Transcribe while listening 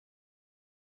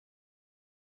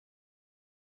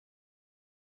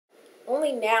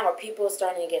only now are people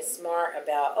starting to get smart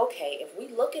about, okay, if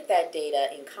we look at that data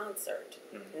in concert,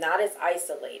 not as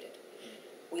isolated,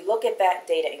 we look at that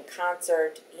data in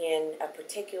concert in a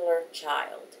particular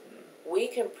child, we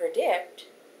can predict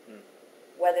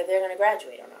whether they're going to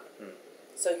graduate or not.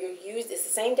 So it's the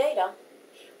same data,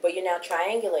 but you're now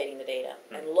triangulating the data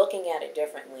and looking at it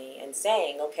differently and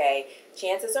saying, okay,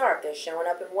 chances are if they're showing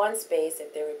up in one space,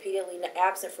 if they're repeatedly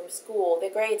absent from school,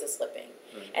 their grades are slipping.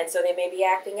 And so they may be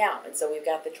acting out. And so we've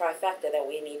got the trifecta that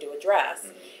we need to address.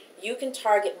 You can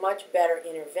target much better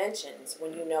interventions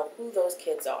when you know who those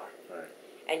kids are.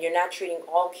 And you're not treating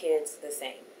all kids the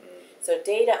same. So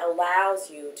data allows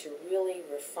you to really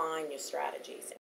refine your strategies.